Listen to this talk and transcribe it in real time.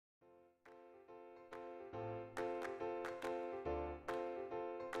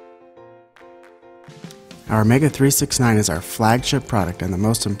Our Omega 369 is our flagship product and the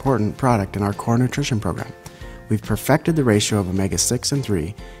most important product in our core nutrition program. We've perfected the ratio of omega-6 and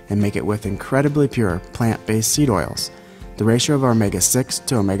 3 and make it with incredibly pure plant-based seed oils. The ratio of our omega-6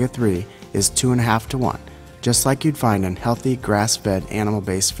 to omega-3 is 2.5 to 1, just like you'd find in healthy grass-fed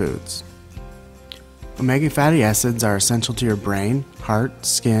animal-based foods. Omega fatty acids are essential to your brain, heart,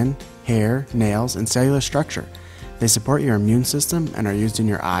 skin, hair, nails, and cellular structure. They support your immune system and are used in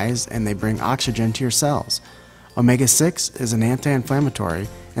your eyes, and they bring oxygen to your cells. Omega-6 is an anti-inflammatory,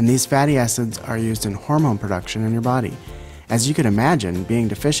 and these fatty acids are used in hormone production in your body. As you can imagine, being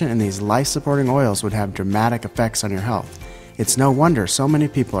deficient in these life-supporting oils would have dramatic effects on your health. It's no wonder so many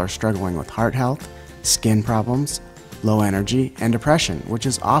people are struggling with heart health, skin problems, low energy, and depression, which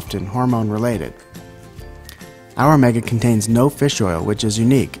is often hormone-related. Our Omega contains no fish oil, which is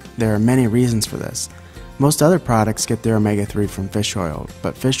unique. There are many reasons for this. Most other products get their omega-3 from fish oil,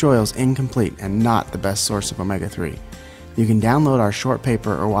 but fish oil is incomplete and not the best source of omega-3. You can download our short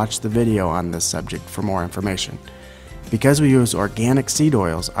paper or watch the video on this subject for more information. Because we use organic seed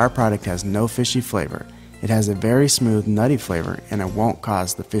oils, our product has no fishy flavor. It has a very smooth, nutty flavor, and it won't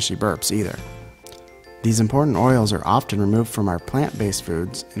cause the fishy burps either. These important oils are often removed from our plant-based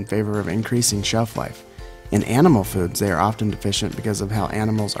foods in favor of increasing shelf life. In animal foods, they are often deficient because of how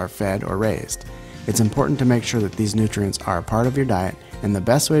animals are fed or raised. It's important to make sure that these nutrients are a part of your diet, and the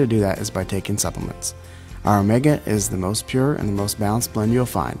best way to do that is by taking supplements. Our Omega is the most pure and the most balanced blend you'll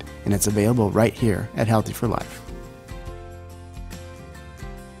find, and it's available right here at Healthy for Life.